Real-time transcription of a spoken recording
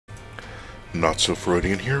Not So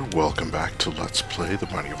Freudian here. Welcome back to Let's Play The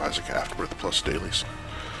Binding of Isaac Afterbirth Plus Dailies.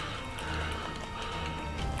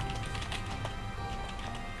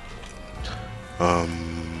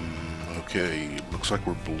 Okay, looks like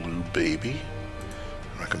we're Blue Baby.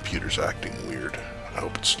 My computer's acting weird. I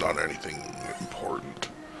hope it's not anything important.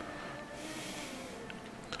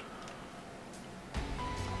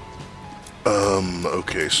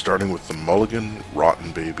 Okay, starting with the Mulligan,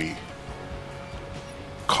 Rotten Baby,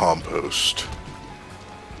 Compost.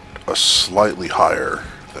 A slightly higher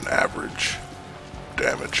than average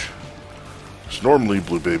damage. So normally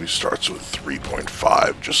Blue Baby starts with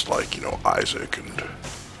 3.5, just like, you know, Isaac, and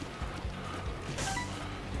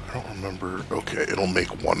I don't remember. Okay, it'll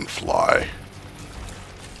make one fly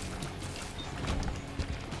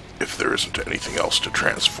if there isn't anything else to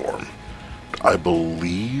transform. I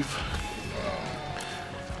believe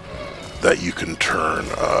that you can turn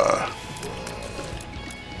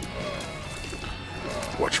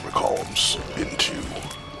whatchamacallums into,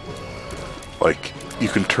 like, you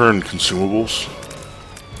can turn consumables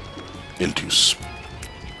into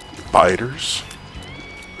spiders.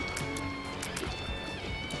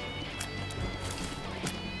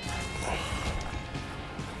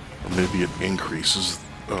 Or maybe it increases.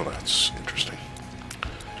 Oh, that's interesting.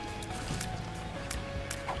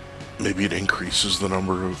 Maybe it increases the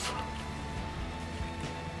number of.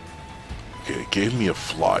 Okay, it gave me a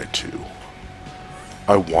fly too.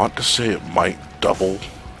 I want to say it might double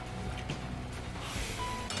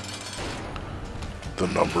the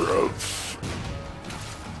number of...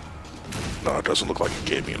 No, it doesn't look like it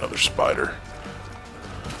gave me another spider.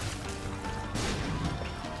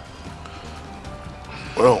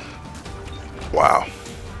 Well, wow.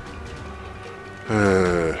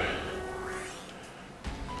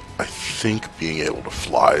 I think being able to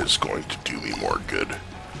fly is going to do me more good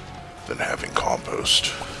than having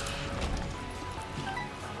compost.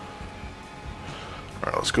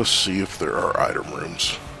 Alright, let's go see if there are item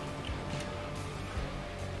rooms.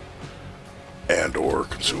 And or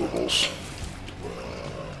consumables.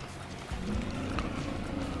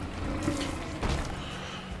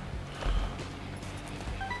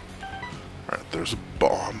 Alright, there's a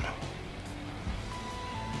bomb.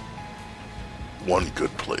 One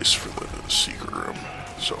good place for the secret room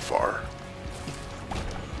so far.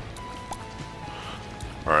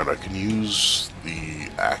 Alright, I can use the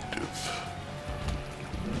active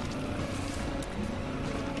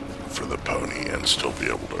for the pony and still be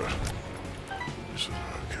able to use it.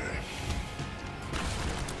 Okay.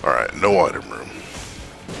 Alright, no item room.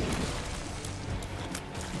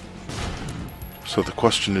 So the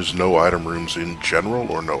question is, no item rooms in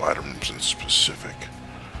general or no item rooms in specific?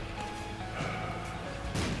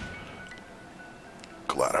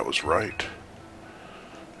 Glad I was right.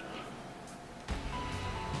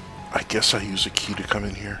 I guess I use a key to come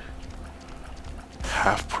in here.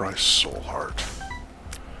 Half price soul heart.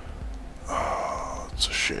 It's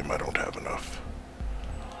a shame I don't have enough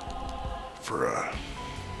for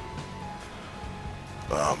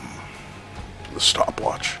the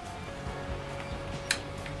stopwatch.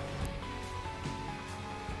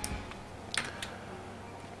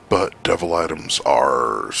 But devil items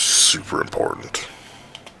are super important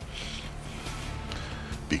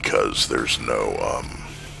because there's no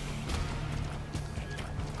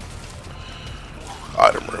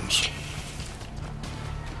item rooms.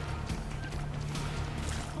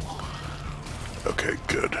 Okay,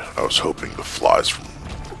 good. I was hoping the flies from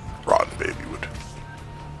Rotten Baby would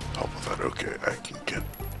help with that. Okay, I can get...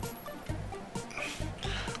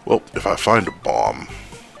 Well, if I find a bomb,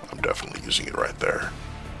 I'm definitely using it right there.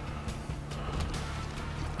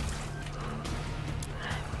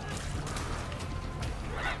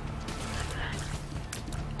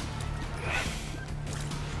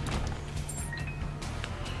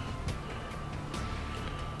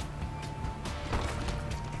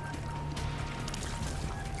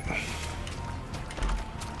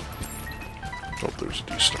 Oh, there's a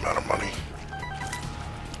decent amount of money.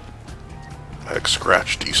 Heck,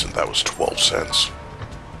 scratch decent. That was 12 cents.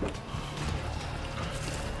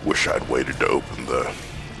 Wish I'd waited to open the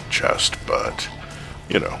chest, but,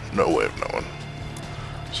 you know, no way of knowing.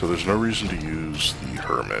 So there's no reason to use the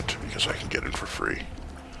Hermit, because I can get it for free.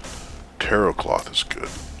 Tarot cloth is good.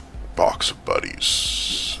 Box of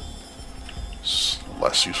buddies. It's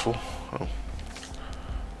less useful. Oh.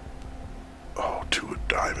 Oh, 2 of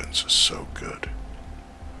diamonds is so good.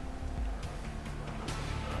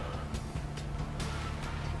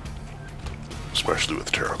 Especially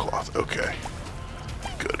with tarot cloth. Okay.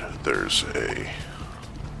 Good. There's a...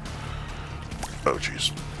 Oh,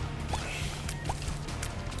 jeez.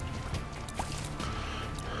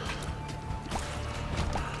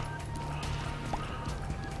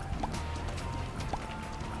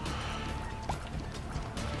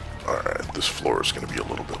 this floor is going to be a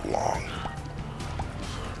little bit long.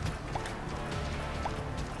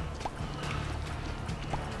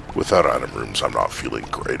 Without item rooms, I'm not feeling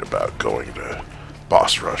great about going to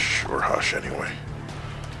boss rush or hush anyway.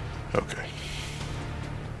 Okay.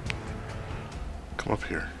 Come up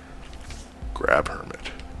here. Grab hermit.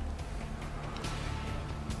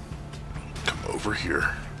 Come over here.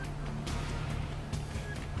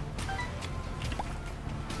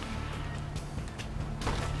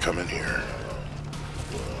 Come in here.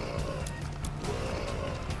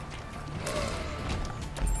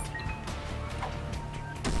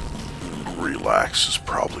 Relax is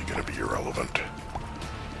probably going to be irrelevant.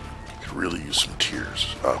 Could really use some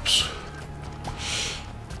tears ups.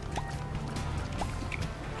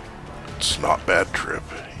 It's not bad trip.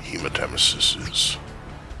 Hematemesis is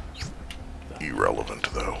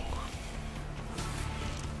irrelevant though.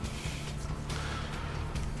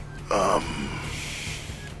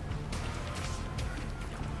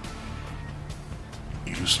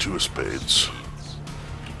 Use 2 of spades.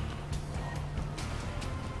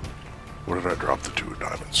 Where did I drop the 2 of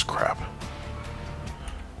diamonds? Crap.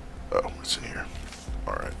 Oh, it's in here.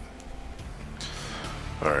 Alright.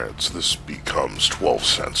 Alright, so this becomes 12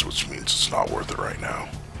 cents, which means it's not worth it right now.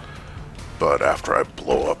 But after I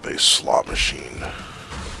blow up a slot machine...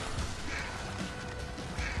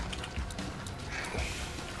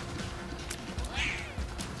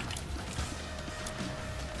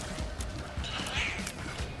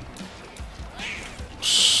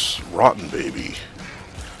 Rotten Baby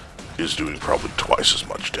is doing probably twice as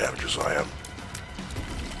much damage as I am.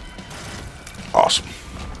 Awesome.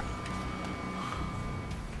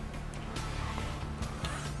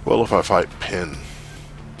 Well, if I fight Pin...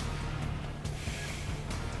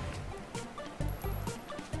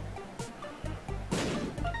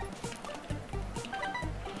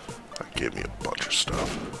 That gave me a bunch of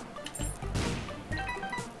stuff.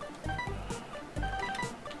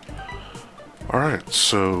 Alright,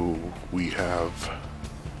 so we have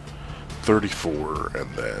 34 and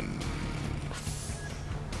then...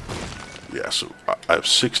 Yeah, so I have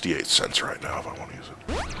 68 cents right now if I want to use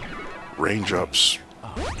it. Range ups.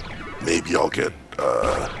 Maybe I'll get,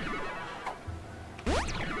 Oh,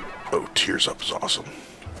 Tears Up is awesome.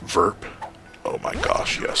 Verp. Oh my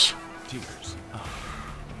gosh, yes. Tears.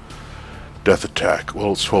 Death Attack.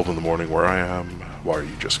 Well, it's 12 in the morning where I am. Why are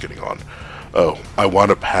you just getting on? Oh, I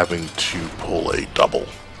wound up having to pull a double.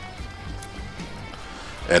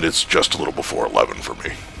 And it's just a little before 11 for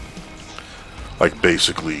me. Like,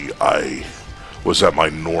 basically, I was at my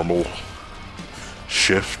normal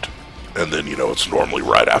shift, and then, you know, it's normally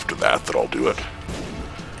right after that I'll do it.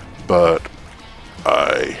 But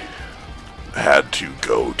I had to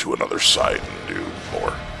go to another site and do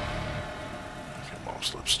more. Okay,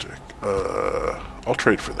 Mom's Lipstick. I'll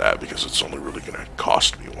trade for that because it's only really going to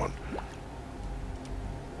cost me one.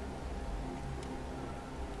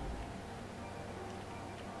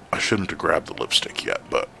 I shouldn't have grabbed the lipstick yet,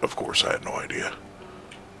 but of course I had no idea.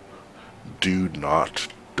 Dude, not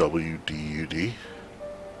WDUD.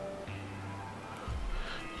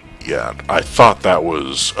 Yeah, I thought that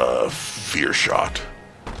was Fear Shot.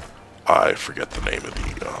 I forget the name of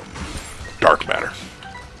the Dark Matter.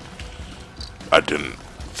 I didn't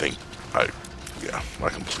think I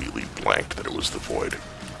completely blanked that it was the Void.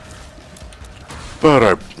 But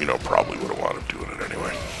I, probably would have wanted to do it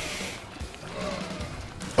anyway.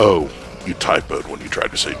 Oh, you typoed when you tried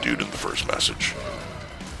to say dude in the first message.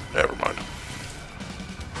 Never mind.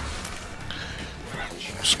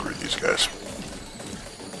 Screw these guys.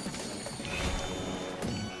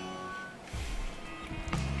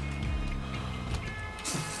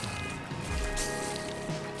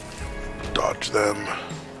 Dodge them.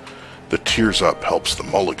 The Tears Up helps the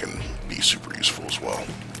mulligan be super useful as well.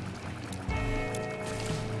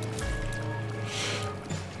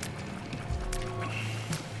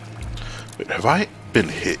 Wait, have I been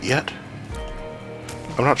hit yet?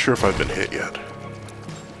 I'm not sure if I've been hit yet.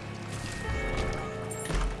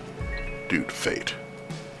 Dude, Fate.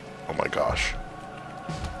 Oh my gosh.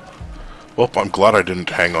 Well, I'm glad I didn't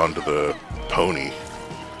hang on to the pony,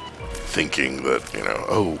 thinking that,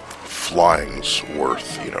 oh, flying's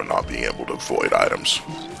worth, not being able to avoid items.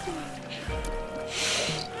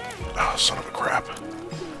 Ah, son of a crap.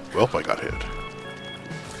 Well, I got hit.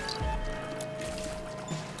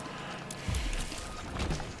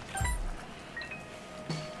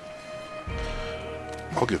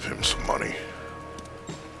 I'll give him some money.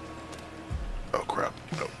 Oh crap,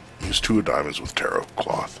 no. Use 2 of diamonds with tarot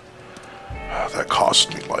cloth. That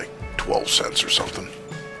cost me like 12 cents or something.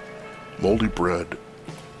 Moldy bread.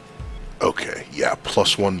 Okay, yeah,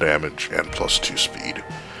 +1 damage and +2 speed.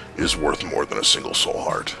 is worth more than a single soul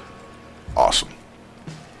heart. Awesome.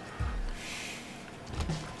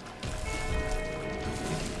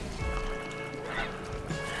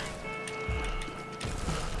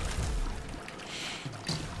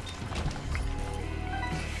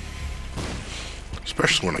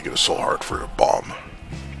 Especially when I get a soul heart for a bomb.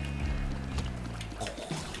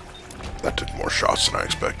 That took more shots than I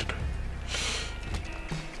expected.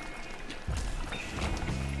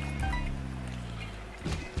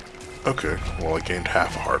 Okay, well I gained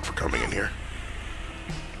half a heart for coming in here.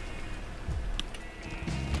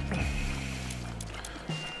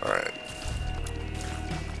 Alright.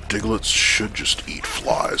 Diglets should just eat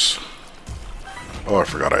flies. Oh, I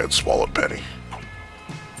forgot I had swallowed penny.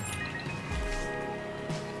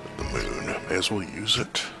 The moon. May as well use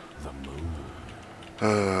it.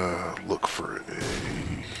 Look for a...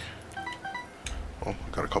 Oh, I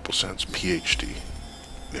got a couple cents. PhD.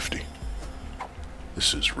 Nifty.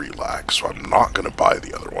 This is relax, so I'm not going to buy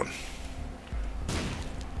the other one.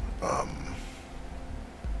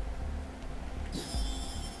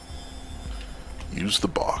 Use the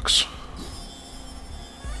box.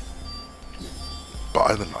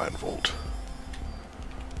 Buy the 9-volt.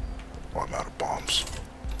 Oh, I'm out of bombs.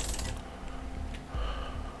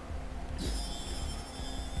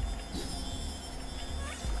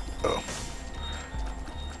 Oh.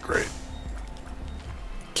 Great.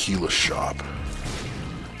 Keyless shop.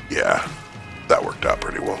 Yeah, that worked out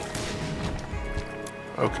pretty well.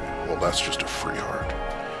 Okay, well that's just a free heart.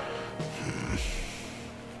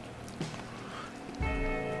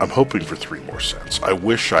 I'm hoping for 3 more cents. I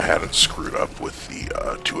wish I hadn't screwed up with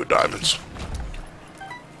the 2 of diamonds.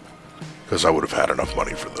 Because I would have had enough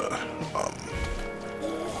money for the,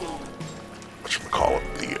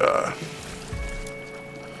 whatchamacallit, the,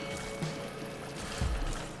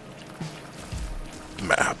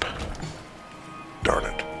 map. Darn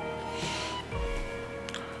it.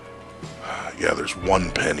 Yeah, there's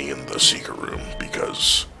 1 penny in the secret room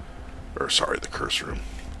because, or sorry, the curse room.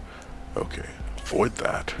 Okay, void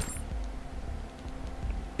that.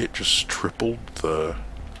 It just tripled the...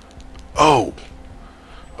 Oh!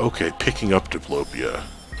 Okay, picking up diplopia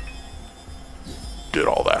did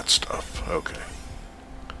all that stuff. Okay.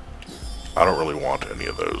 I don't really want any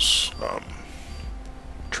of those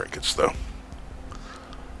trinkets, though.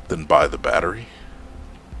 Then buy the battery.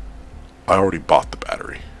 I already bought the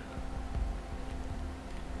battery.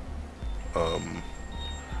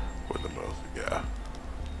 With the mouth, yeah.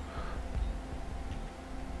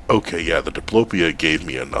 Okay, yeah, the diplopia gave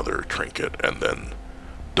me another trinket, and then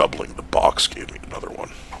doubling the box gave me another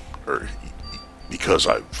one. Or, because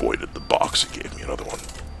I voided the box, it gave me another one.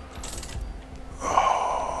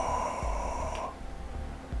 Oh.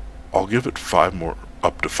 I'll give it 5 more,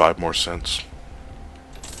 up to 5 more cents.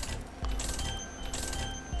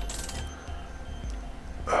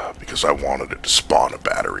 Because I wanted it to spawn a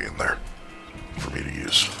battery in there for me to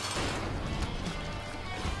use.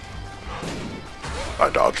 I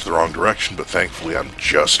dodged the wrong direction, but thankfully I'm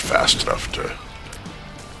just fast enough to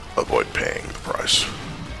avoid paying the price.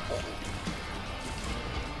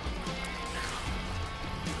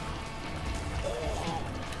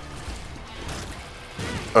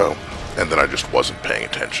 Oh, and then I just wasn't paying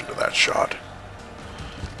attention to that shot.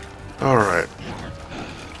 Alright.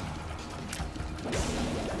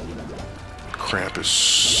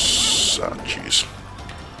 Krampus... oh, jeez.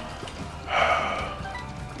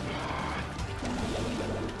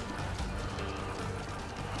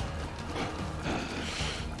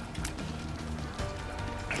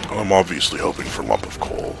 I'm obviously hoping for lump of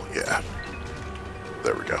coal. Yeah.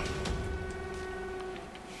 There we go.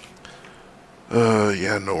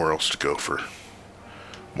 Yeah, nowhere else to go for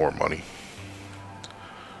more money.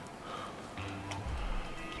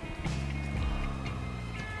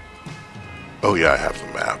 Oh yeah, I have the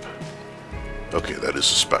map. Okay, that is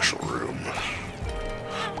a special room.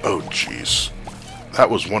 Oh jeez. That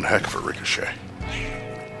was one heck of a ricochet.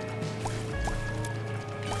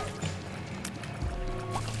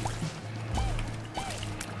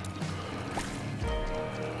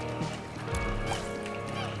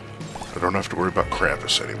 I don't have to worry about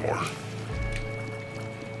Krampus anymore.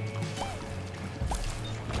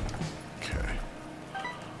 Okay.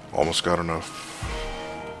 Almost got enough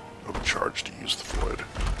of a charge to use the void.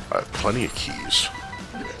 I have plenty of keys.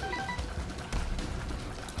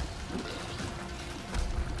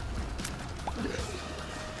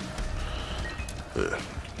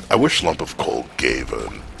 I wish Lump of Coal gave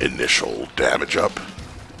an initial damage up.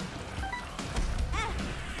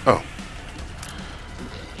 Oh.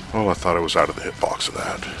 Oh, I thought I was out of the hitbox of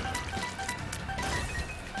that.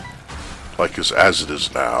 Like, as it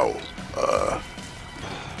is now,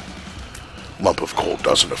 lump of coal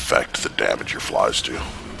doesn't affect the damage your flies do.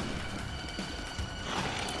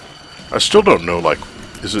 I still don't know, like,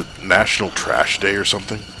 is it National Trash Day or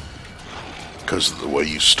something? Because of the way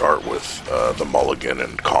you start with the mulligan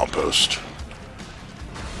and compost.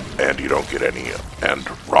 And you don't get any, and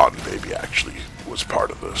Rotten Baby actually was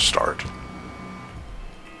part of the start.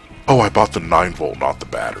 Oh, I bought the 9-volt, not the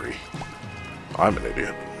battery. I'm an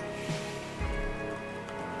idiot.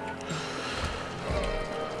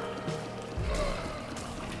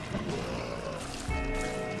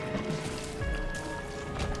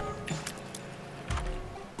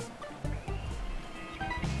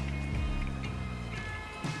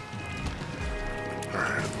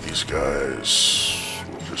 Alright, these guys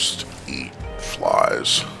will just eat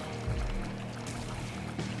flies.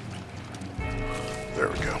 There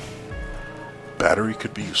we go. Battery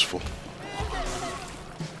could be useful.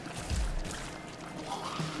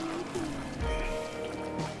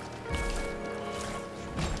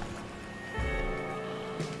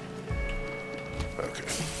 Okay.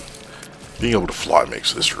 Being able to fly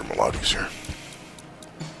makes this room a lot easier.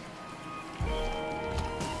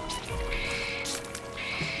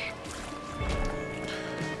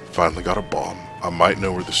 Finally got a bomb. I might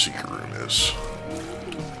know where the secret room is.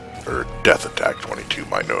 Or Death Attack 22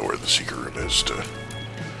 might know where the secret room is to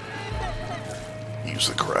use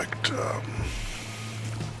the correct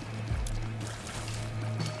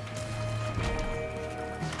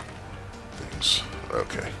things.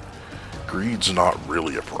 Okay. Greed's not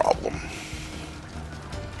really a problem.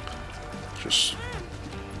 Just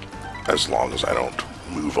as long as I don't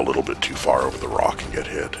move a little bit too far over the rock and get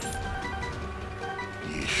hit.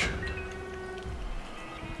 Yeesh.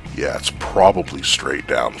 Yeah, it's probably straight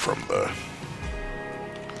down from the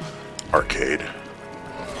arcade.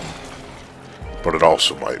 But it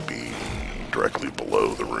also might be directly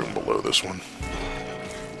below the room below this one.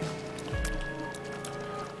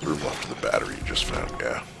 The room left of the battery you just found,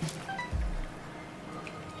 yeah.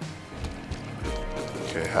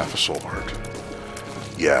 Okay, half a soul heart.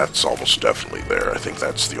 Yeah, it's almost definitely there. I think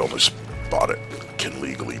that's the only spot it can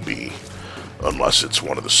legally be. Unless it's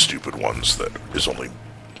one of the stupid ones that is only,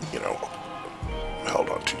 you know, held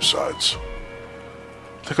on two sides.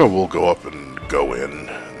 I think I will go up and go in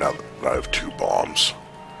now that I have 2 bombs.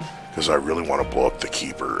 Because I really want to blow up the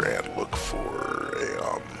keeper and look for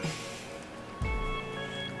a,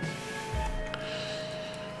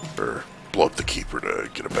 or blow up the keeper to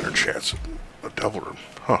get a better chance at a devil room.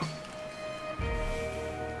 Huh.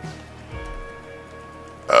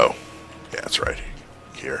 Oh. Yeah, that's right.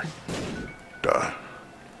 Here. Duh.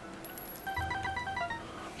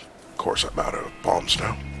 Of course I'm out of bombs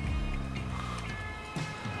now.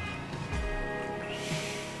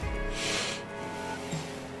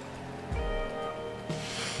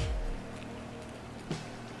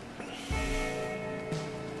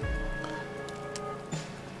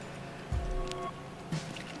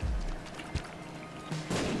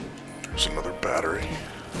 There's another battery.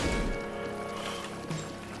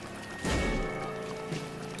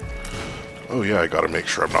 Oh yeah, I gotta make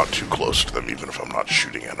sure I'm not too close to them, even if I'm not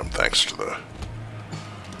shooting at them, thanks to the,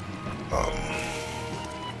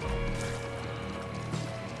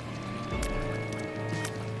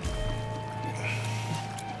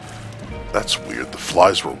 That's weird, the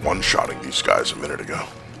flies were one-shotting these guys a minute ago.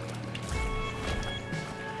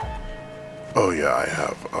 Oh yeah, I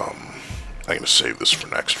have, I'm gonna save this for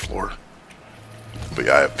next floor. But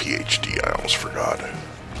yeah, I have PhD, I almost forgot.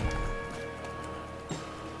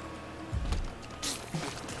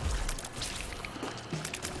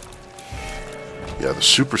 Yeah, the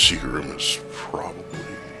super secret room is probably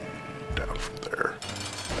down from there.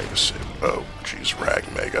 I guess save. Oh, geez, Rag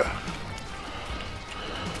Mega.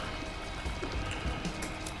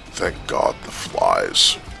 Thank God the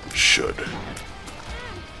flies should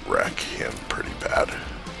wreck him pretty bad.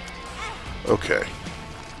 Okay.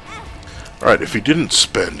 Alright, if he didn't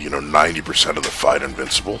spend, 90% of the fight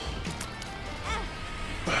invincible,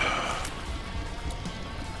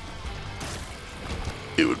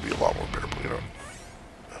 it would be a lot more bearable,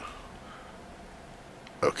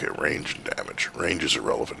 Okay, range and damage. Range is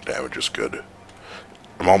irrelevant, damage is good.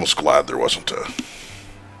 I'm almost glad there wasn't a...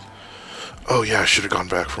 Oh yeah, I should have gone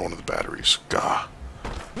back for one of the batteries. Gah.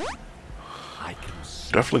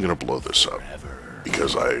 Definitely gonna blow this up.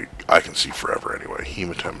 Because I can see forever anyway.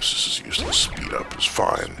 Hematemesis is useless. Speed up is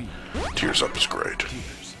fine. Tears up is great.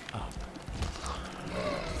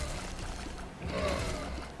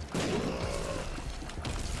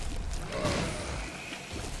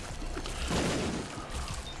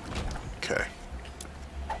 Okay.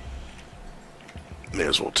 May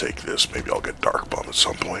as well take this. Maybe I'll get Dark Bomb at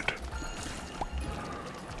some point.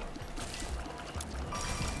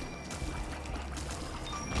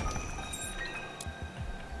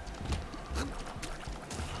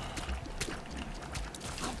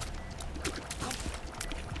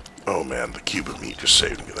 Oh man, the cube of meat just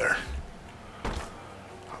saved me there.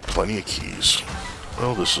 Plenty of keys.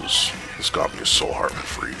 Well, this got me a soul heart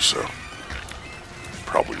for free, so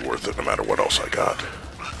probably worth it no matter what else I got.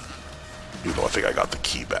 Even though I think I got the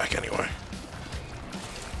key back anyway.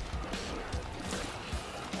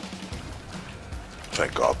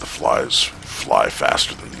 Thank God the flies fly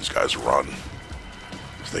faster than these guys run.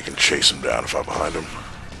 So they can chase them down if I'm behind them.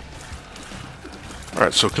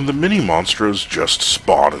 Alright, so can the mini monstros just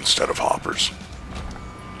spawn instead of hoppers?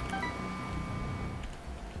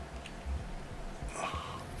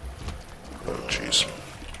 Oh, jeez.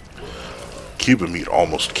 Cube of meat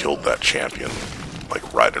almost killed that champion,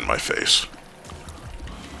 like right in my face.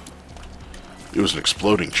 It was an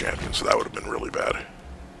exploding champion, so that would have been really bad.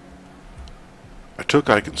 I took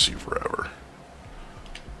I Can See Forever.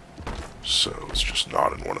 So it's just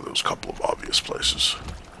not in one of those couple of obvious places.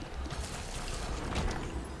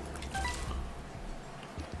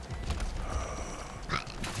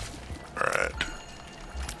 Alright.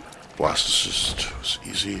 Blastocyst was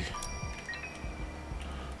easy.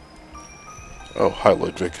 Oh, hi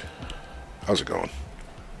Ludwig. How's it going?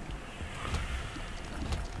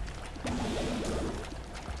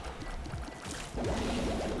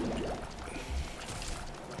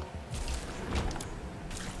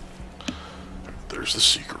 There's the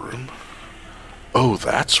secret room. Oh,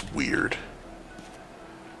 that's weird.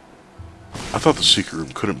 I thought the secret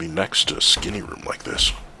room couldn't be next to a skinny room like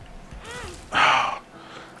this.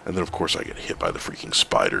 And then of course I get hit by the freaking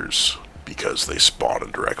spiders because they spawn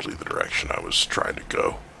in directly the direction I was trying to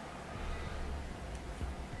go.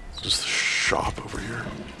 Is this the shop over here?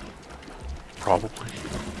 Probably.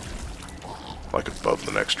 Like above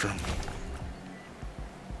the next room.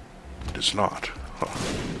 It is not. Huh.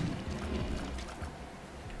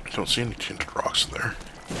 I don't see any tinted rocks in there.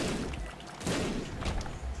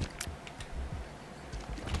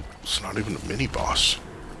 It's not even a mini-boss.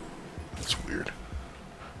 That's weird.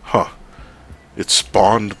 Huh. It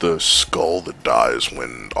spawned the skull that dies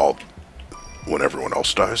when everyone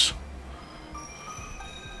else dies.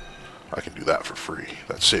 I can do that for free.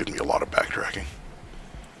 That saved me a lot of backtracking.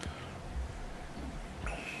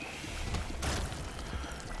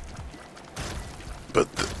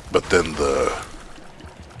 But then the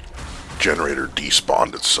generator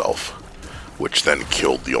despawned itself, which then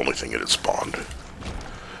killed the only thing it had spawned.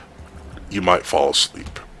 You might fall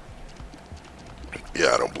asleep.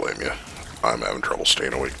 Yeah, I don't blame you. I'm having trouble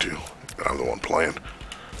staying awake too, and I'm the one playing.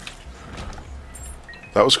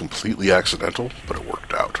 That was completely accidental, but it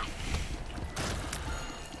worked out.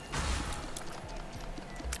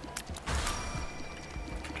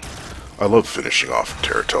 I love finishing off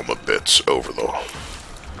teratoma bits over the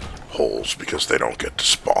holes because they don't get to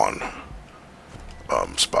spawn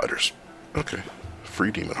spiders. Okay,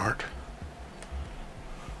 free demon heart.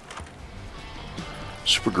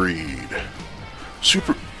 Super greed.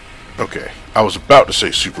 Okay, I was about to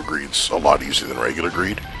say super greed's a lot easier than regular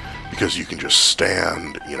greed because you can just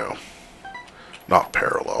stand, you know, not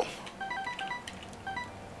parallel.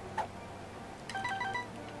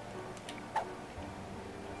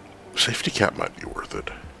 Safety cap might be worth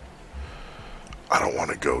it. I don't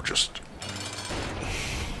want to go just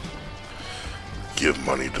give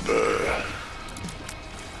money to the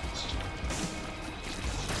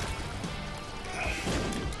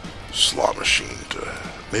slot machine to...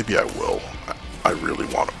 Maybe I will. I really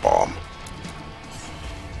want a bomb.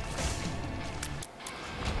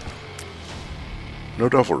 No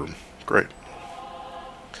devil room. Great.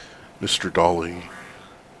 Mr. Dolly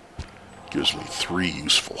gives me 3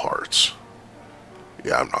 useful hearts.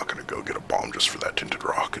 Yeah, I'm not gonna go get a bomb just for that tinted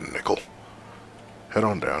rock and nickel. Head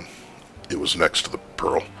on down. It was next to the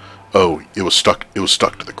pearl. Oh, it was stuck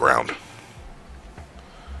to the ground.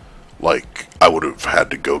 Like, I would have had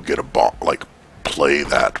to go get a bomb, like, play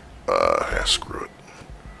that, yeah, screw it.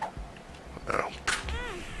 No.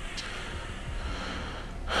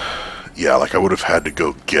 Yeah, like I would have had to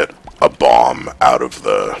go get a bomb out of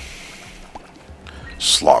the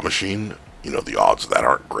slot machine. You know, the odds of that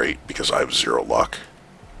aren't great because I have 0 luck.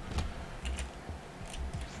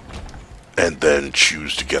 And then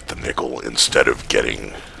choose to get the nickel instead of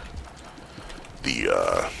getting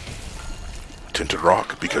the tinted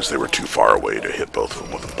rock because they were too far away to hit both of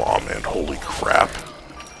them with a bomb. And holy crap,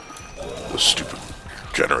 those stupid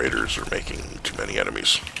generators are making too many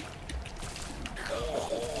enemies.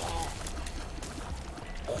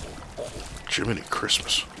 Jiminy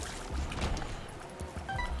Christmas.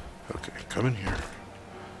 Okay, come in here.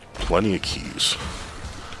 Plenty of keys.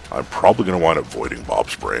 I'm probably going to wind up voiding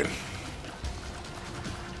Bob's brain.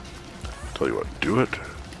 Tell you what, do it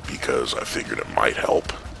because I figured it might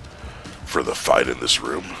help for the fight in this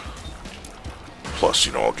room. Plus,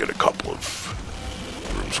 you know, I'll get a couple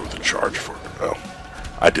of rooms worth of charge for it. Oh,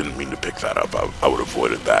 I didn't mean to pick that up. I would have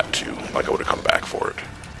avoided that too. Like, I would have come back for it.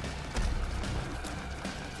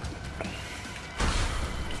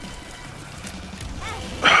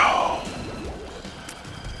 Oh,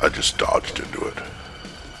 I just dodged into it.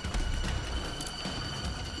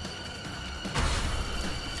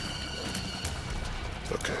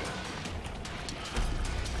 Okay.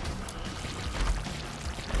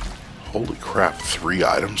 Holy crap, 3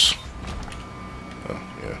 items? Oh,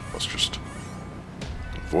 yeah, let's just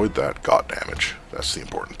avoid that. Got damage. That's the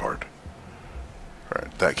important part.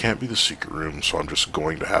 Alright, that can't be the secret room, so I'm just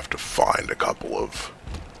going to have to find a couple of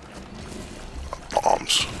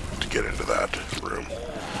bombs to get into that room.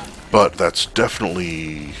 But that's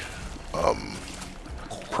definitely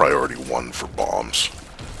priority 1 for bombs,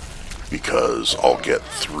 because I'll get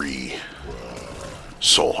 3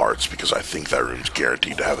 soul hearts, because I think that room's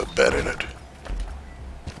guaranteed to have a bed in it.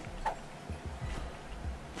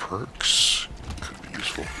 Perks could be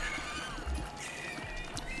useful.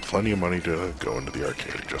 Plenty of money to go into the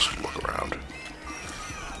arcade just to look around.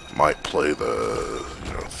 Might play the,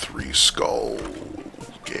 3 skull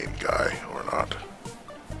game guy or not.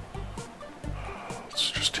 Let's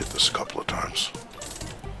just hit this a couple of times.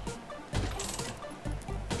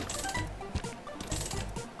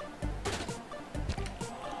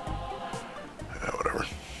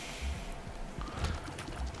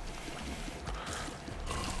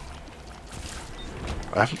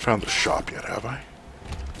 I haven't found the shop yet, have I?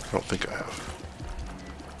 I don't think I have.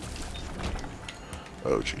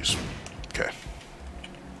 Oh, jeez. Okay.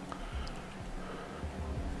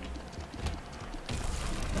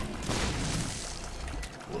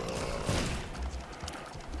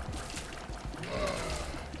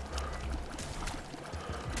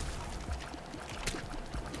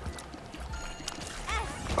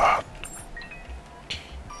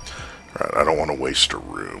 Alright, I don't want to waste a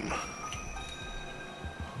room.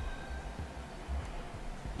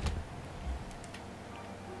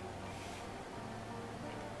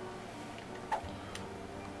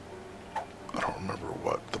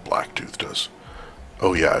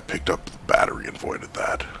 Oh yeah, I picked up the battery and voided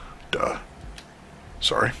that. Duh.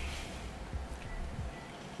 Sorry.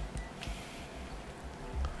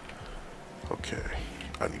 Okay,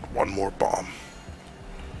 I need 1 more bomb.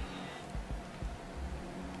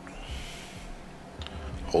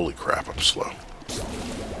 Holy crap, I'm slow.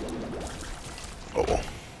 Oh well.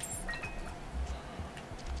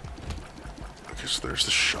 Okay, so there's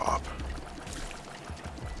the shop.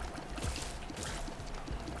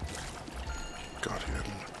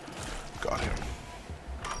 Got him.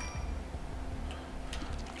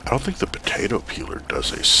 I don't think the potato peeler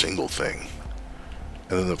does a single thing.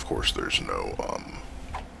 And then, of course, there's no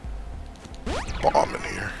bomb in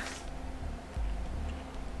here.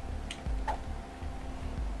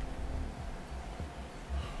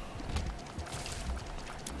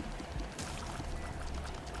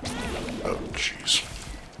 Oh, jeez.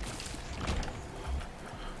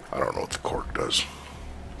 I don't know what the cork does.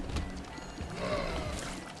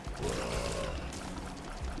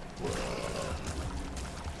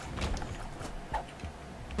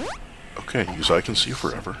 Okay, use I can see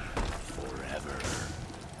forever.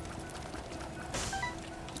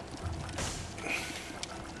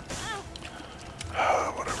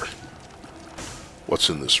 Whatever. What's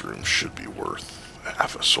in this room should be worth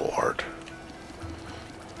half a soul heart.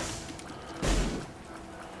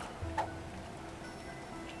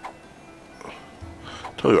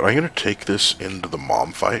 Tell you what, I'm gonna take this into the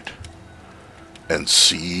mom fight and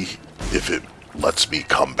see if it lets me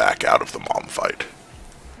come back out of the mom fight.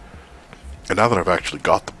 And now that I've actually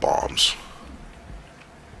got the bombs,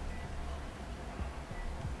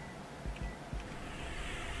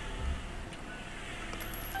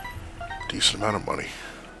 decent amount of money.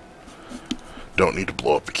 Don't need to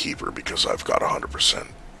blow up a keeper because I've got 100%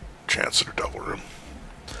 chance at a double room.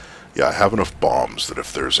 Yeah, I have enough bombs that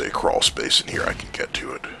if there's a crawl space in here, I can get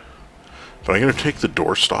to it. But I'm going to take the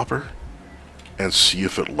door stopper and see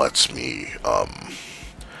if it lets me,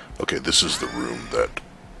 okay, this is the room that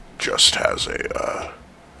just has a,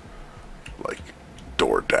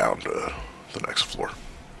 door down to the next floor.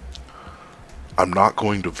 I'm not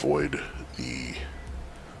going to void the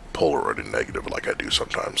Polaroid in negative like I do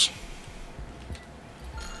sometimes,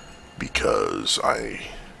 because I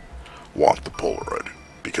want the Polaroid,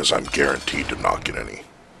 because I'm guaranteed to not get any.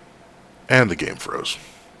 And the game froze.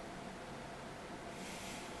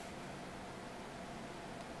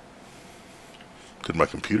 Did my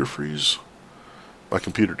computer freeze? My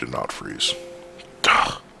computer did not freeze.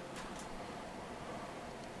 Duh.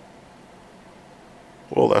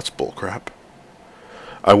 Well, that's bullcrap.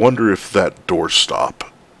 I wonder if that doorstop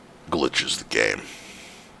glitches the game.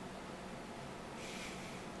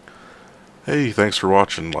 Hey, thanks for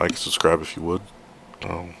watching. Like, subscribe if you would.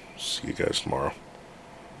 I'll see you guys tomorrow.